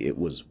way, it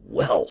was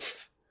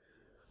wealth.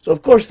 So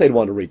of course they'd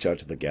want to reach out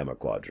to the Gamma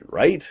Quadrant,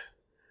 right?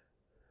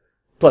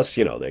 Plus,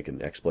 they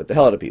can exploit the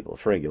hell out of people.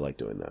 Ferengi like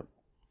doing that.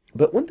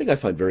 But one thing I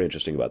find very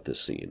interesting about this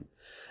scene,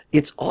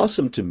 it's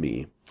awesome to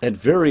me and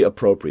very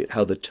appropriate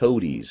how the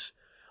toadies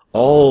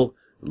all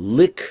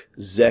lick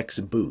Zek's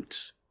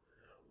boots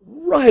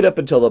right up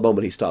until the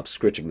moment he stops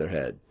scritching their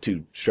head,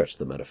 to stretch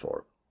the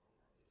metaphor.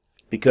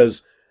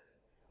 Because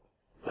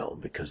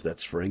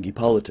that's Ferengi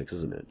politics,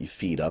 isn't it? You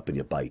feed up and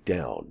you bite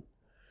down.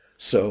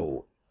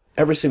 So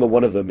every single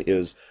one of them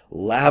is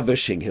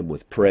lavishing him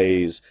with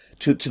praise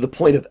to the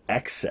point of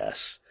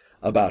excess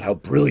about how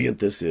brilliant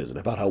this is and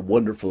about how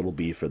wonderful it'll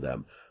be for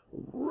them,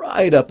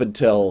 right up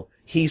until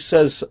he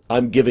says,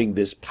 I'm giving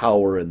this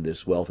power and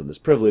this wealth and this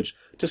privilege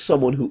to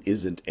someone who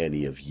isn't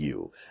any of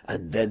you.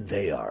 And then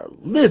they are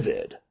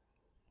livid.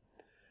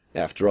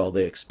 After all,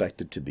 they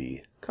expected to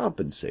be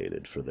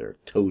compensated for their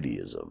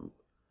toadyism.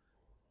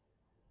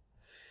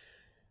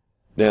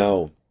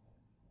 Now,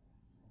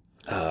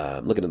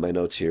 I'm looking at my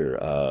notes here.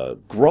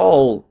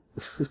 Grawl,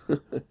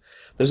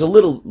 there's a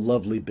little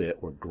lovely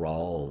bit where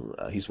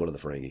Grawl, he's one of the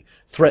Ferengi,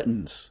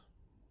 threatens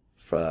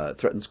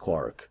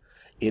Quark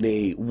in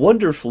a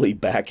wonderfully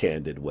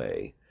backhanded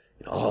way.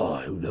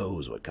 Who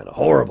knows what kind of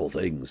horrible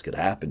things could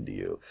happen to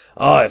you.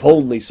 If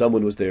only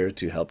someone was there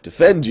to help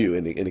defend you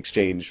in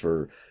exchange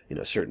for,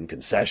 certain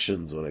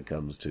concessions when it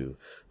comes to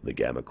the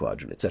Gamma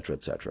Quadrant, etc.,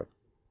 etc.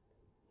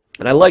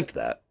 And I liked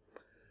that.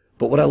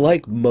 But what I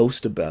like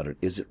most about it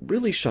is it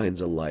really shines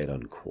a light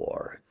on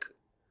Quark.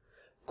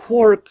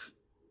 Quark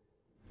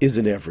is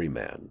an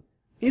everyman.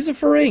 He's a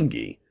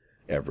Ferengi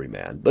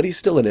everyman, but he's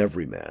still an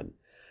everyman.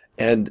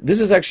 And this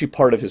is actually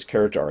part of his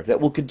character arc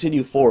that will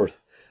continue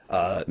forth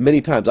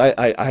many times.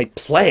 I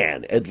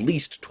plan at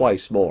least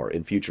twice more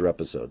in future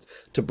episodes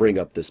to bring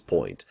up this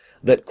point,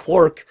 that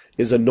Quark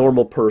is a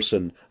normal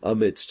person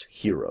amidst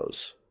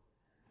heroes.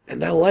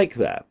 And I like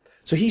that.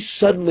 So he's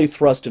suddenly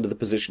thrust into the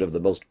position of the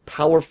most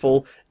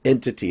powerful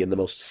entity and the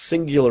most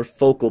singular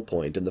focal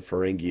point in the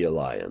Ferengi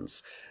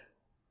Alliance.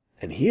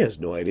 And he has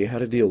no idea how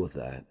to deal with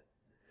that.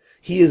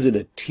 He is in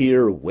a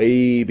tier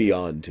way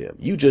beyond him.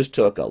 You just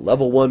took a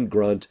level 1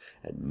 grunt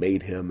and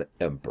made him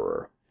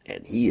emperor.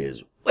 And he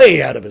is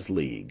way out of his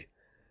league.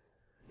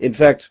 In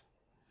fact,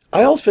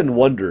 I often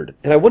wondered,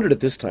 and I wondered at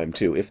this time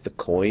too, if the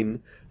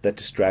coin that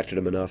distracted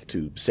him enough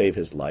to save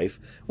his life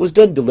was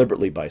done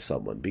deliberately by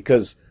someone,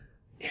 because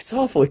it's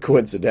awfully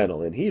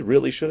coincidental, and he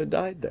really should have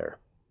died there.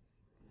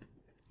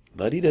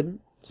 But he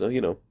didn't,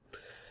 so,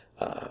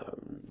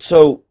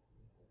 So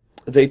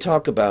they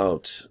talk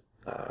about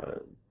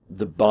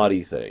the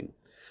body thing.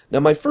 Now,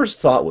 my first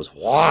thought was,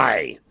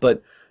 why?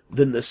 But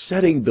then the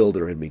setting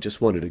builder in me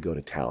just wanted to go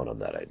to town on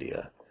that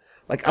idea.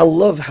 Like, I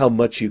love how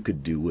much you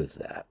could do with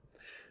that.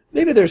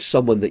 Maybe there's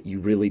someone that you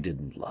really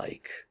didn't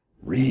like,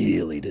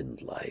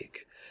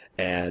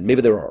 and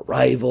maybe they were a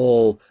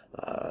rival,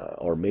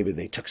 or maybe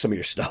they took some of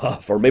your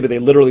stuff, or maybe they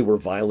literally were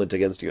violent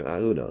against you,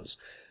 who knows.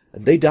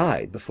 And they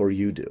died before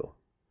you do.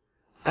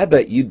 I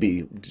bet you'd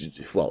be,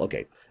 well,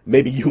 okay,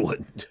 maybe you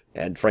wouldn't,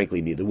 and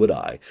frankly, neither would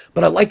I.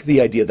 But I like the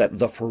idea that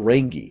the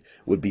Ferengi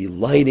would be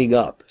lining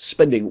up,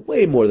 spending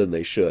way more than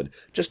they should,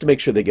 just to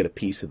make sure they get a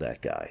piece of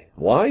that guy.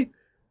 Why?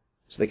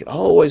 So they could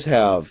always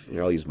have,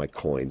 I'll use my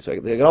coin, so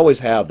they could always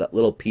have that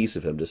little piece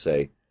of him to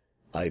say,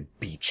 I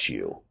beat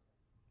you.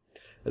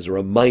 As a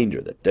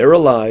reminder that they're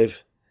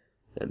alive,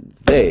 and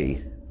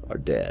they are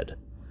dead.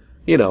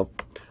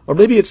 Or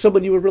maybe it's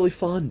someone you were really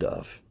fond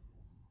of.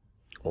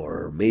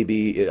 Or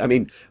maybe,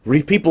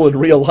 people in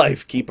real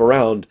life keep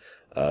around,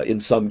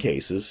 in some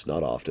cases,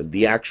 not often,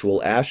 the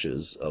actual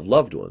ashes of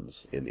loved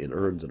ones in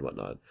urns and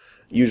whatnot.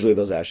 Usually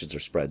those ashes are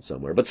spread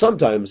somewhere, but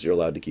sometimes you're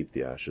allowed to keep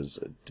the ashes.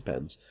 It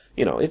depends.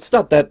 It's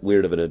not that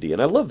weird of an idea,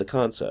 and I love the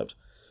concept.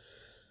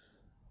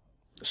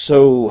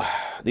 So,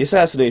 the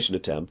assassination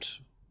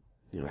attempt,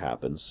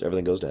 happens.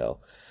 Everything goes to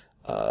hell.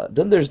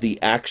 Then there's the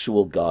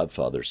actual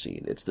Godfather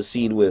scene. It's the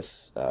scene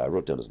with, I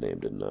wrote down his name,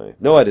 didn't I?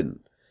 No, I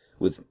didn't.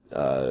 With,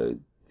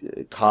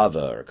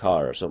 Kava or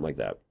Kar or something like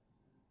that.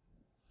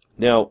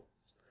 Now,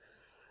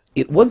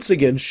 it once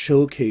again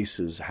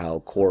showcases how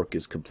Quark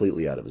is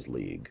completely out of his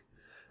league.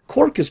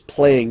 Quark is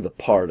playing the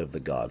part of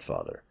the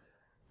Godfather,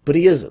 but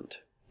he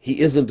isn't. He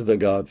isn't the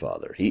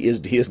Godfather. He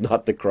is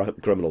not the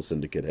criminal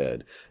syndicate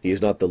head. He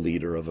is not the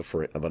leader of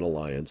an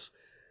alliance.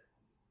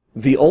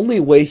 The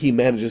only way he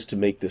manages to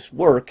make this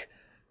work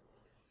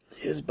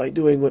is by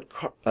doing what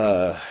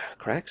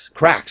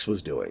Krax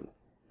was doing.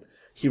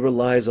 He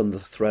relies on the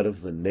threat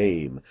of the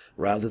name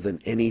rather than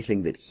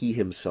anything that he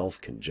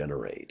himself can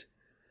generate.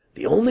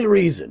 The only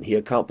reason he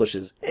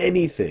accomplishes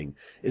anything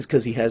is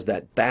because he has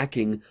that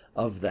backing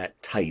of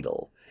that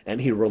title,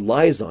 and he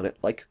relies on it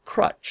like a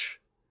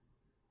crutch.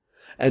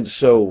 And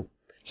so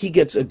he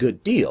gets a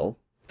good deal,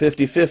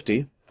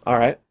 50-50, all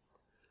right.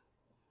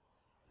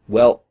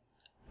 Well,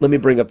 let me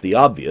bring up the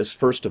obvious.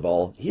 First of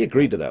all, he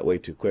agreed to that way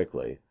too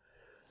quickly.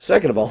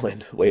 Second of all,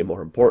 and way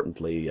more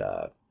importantly,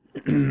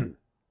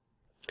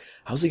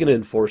 how's he going to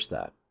enforce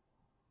that?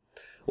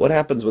 What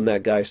happens when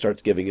that guy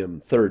starts giving him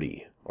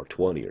 30 or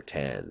 20 or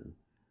 10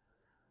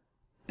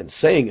 and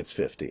saying it's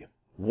 50?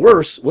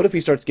 Worse, what if he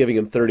starts giving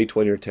him 30,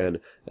 20, or 10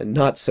 and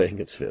not saying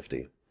it's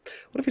 50?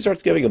 What if he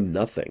starts giving him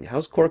nothing?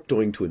 How's Quark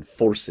going to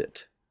enforce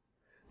it?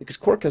 Because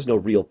Quark has no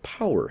real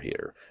power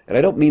here. And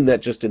I don't mean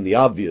that just in the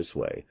obvious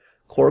way.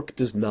 Quark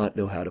does not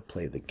know how to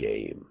play the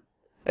game.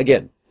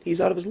 Again, he's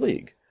out of his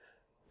league.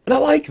 And I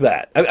like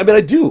that.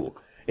 I do.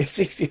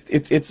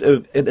 It's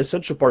an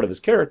essential part of his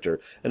character,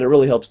 and it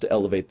really helps to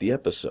elevate the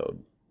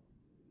episode.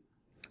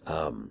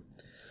 One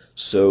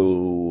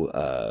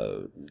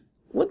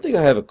thing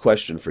I have a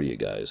question for you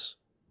guys.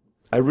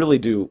 I really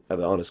do have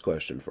an honest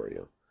question for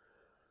you.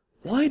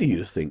 Why do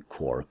you think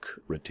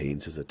Quark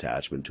retains his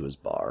attachment to his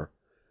bar?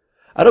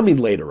 I don't mean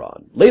later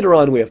on. Later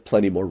on, we have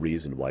plenty more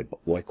reason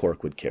why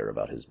Quark would care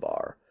about his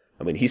bar.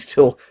 He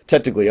still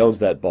technically owns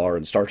that bar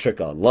in Star Trek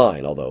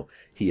Online, although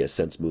he has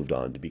since moved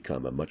on to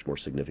become a much more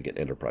significant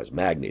enterprise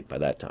magnate by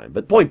that time.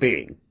 But point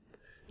being,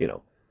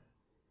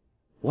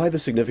 why the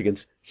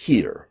significance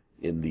here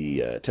in the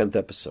 10th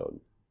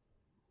episode?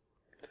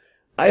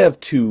 I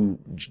have two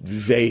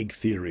vague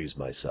theories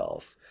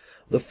myself.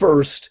 The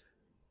first,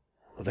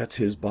 well, that's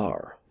his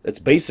bar. It's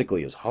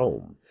basically his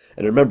home.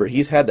 And remember,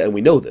 he's had that, and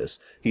we know this,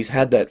 he's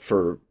had that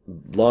for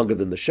longer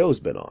than the show's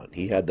been on.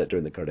 He had that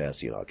during the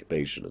Cardassian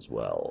occupation as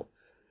well.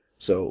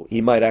 So he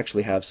might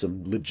actually have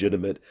some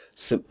legitimate,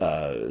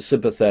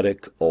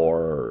 sympathetic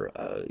or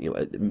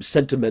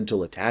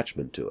sentimental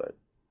attachment to it.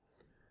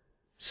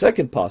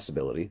 Second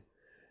possibility,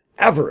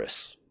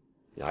 avarice.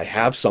 I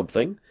have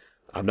something,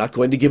 I'm not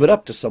going to give it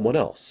up to someone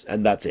else,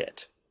 and that's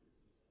it.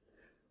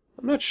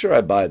 I'm not sure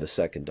I buy the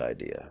second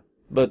idea,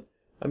 but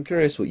I'm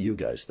curious what you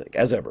guys think,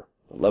 as ever.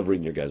 I love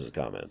reading your guys'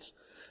 comments.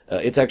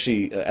 It's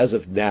actually, as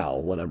of now,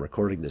 when I'm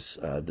recording this,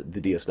 the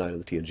DS9 and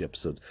the TNG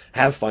episodes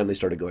have finally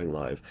started going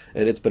live,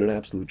 and it's been an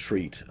absolute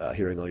treat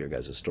hearing all your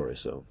guys' stories,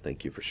 so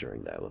thank you for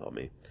sharing that with all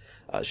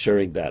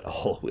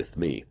with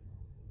me.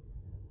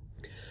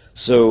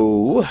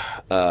 So,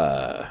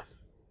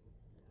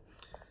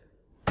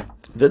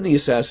 then the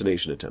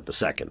assassination attempt, the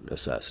second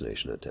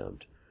assassination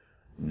attempt.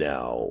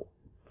 Now,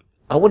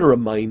 I want to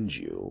remind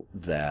you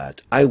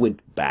that I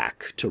went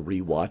back to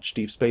rewatch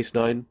Deep Space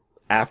Nine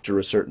after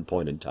a certain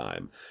point in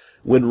time,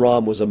 when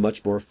Rom was a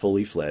much more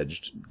fully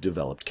fledged,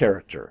 developed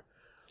character.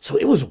 So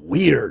it was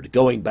weird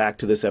going back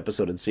to this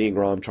episode and seeing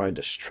Rom trying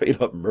to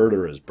straight up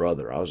murder his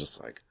brother. I was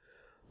just like,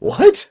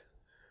 what?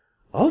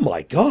 Oh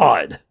my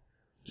god.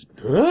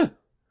 Huh?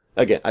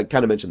 Again, I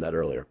kind of mentioned that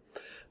earlier.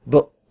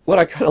 But what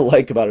I kind of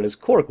like about it is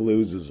Quark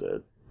loses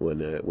it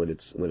when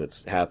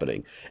it's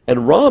happening.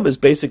 And Rom is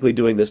basically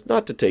doing this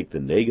not to take the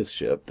Nagus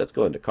ship. That's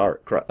going to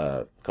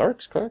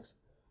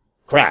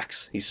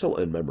Cracks. He's so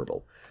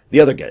unmemorable.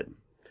 The other guy.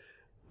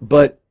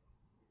 But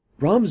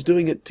Rom's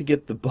doing it to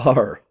get the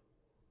bar.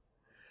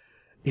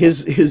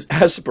 His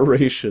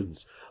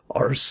aspirations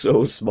are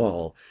so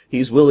small.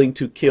 He's willing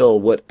to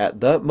kill what at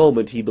that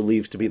moment he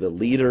believes to be the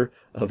leader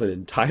of an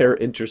entire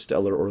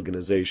interstellar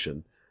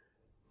organization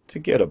to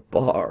get a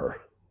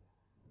bar.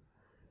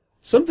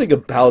 Something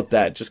about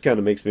that just kind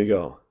of makes me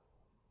go.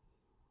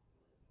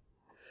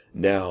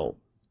 Now,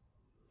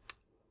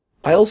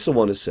 I also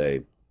want to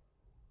say,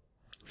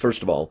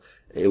 first of all,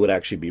 it would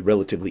actually be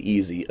relatively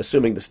easy,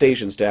 assuming the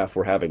station staff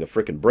were having a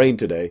frickin' brain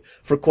today,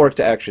 for Quark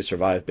to actually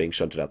survive being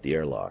shunted out the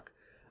airlock.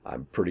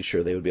 I'm pretty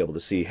sure they would be able to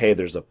see, hey,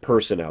 there's a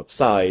person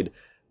outside.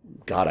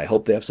 God, I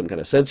hope they have some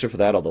kind of sensor for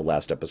that, although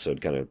last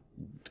episode kind of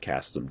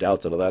cast some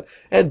doubts on that,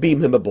 and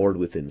beam him aboard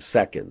within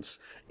seconds.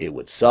 It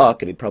would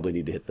suck, and he'd probably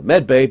need to hit the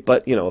medbay,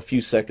 but, a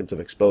few seconds of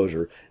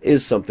exposure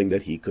is something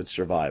that he could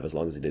survive, as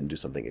long as he didn't do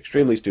something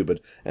extremely stupid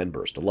and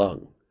burst a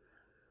lung.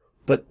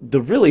 But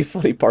the really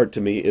funny part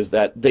to me is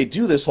that they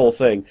do this whole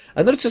thing,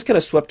 and then it's just kind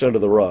of swept under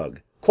the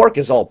rug. Quark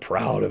is all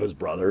proud of his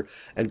brother,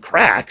 and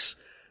Cracks,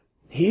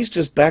 he's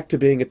just back to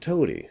being a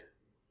toady.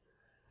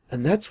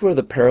 And that's where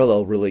the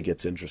parallel really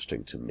gets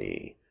interesting to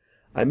me.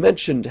 I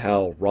mentioned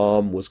how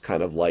Rom was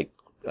kind of like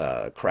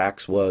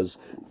Cracks was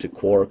to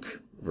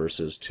Quark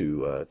versus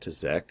to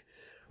Zek.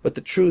 But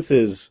the truth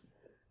is,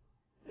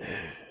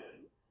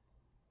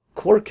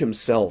 Quark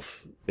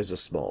himself is a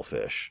small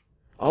fish.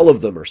 All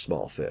of them are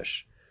small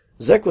fish.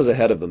 Zek was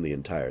ahead of them the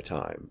entire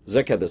time.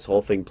 Zek had this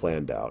whole thing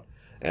planned out.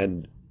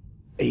 And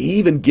he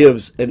even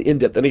gives an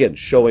in-depth, and again,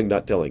 showing,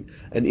 not telling,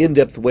 an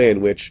in-depth way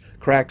in which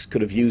Cracks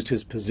could have used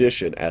his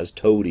position as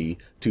toady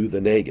to the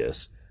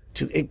Nagus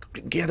to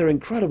gather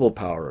incredible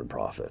power and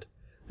profit.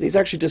 And he's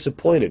actually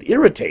disappointed,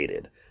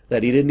 irritated,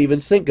 that he didn't even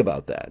think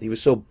about that. He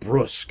was so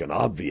brusque and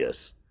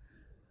obvious.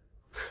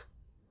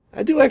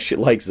 I do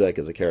actually like Zek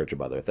as a character,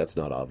 by the way, if that's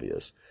not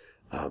obvious.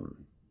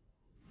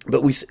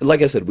 But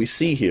like I said, we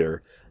see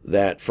here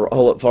that for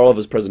all of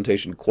his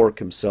presentation, Quark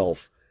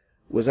himself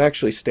was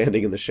actually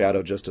standing in the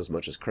shadow just as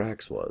much as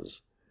Cracks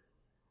was.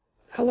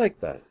 I like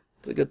that.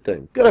 It's a good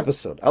thing. Good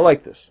episode. I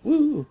like this.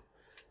 Woo!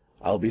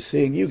 I'll be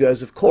seeing you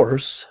guys, of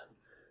course,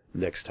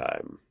 next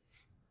time.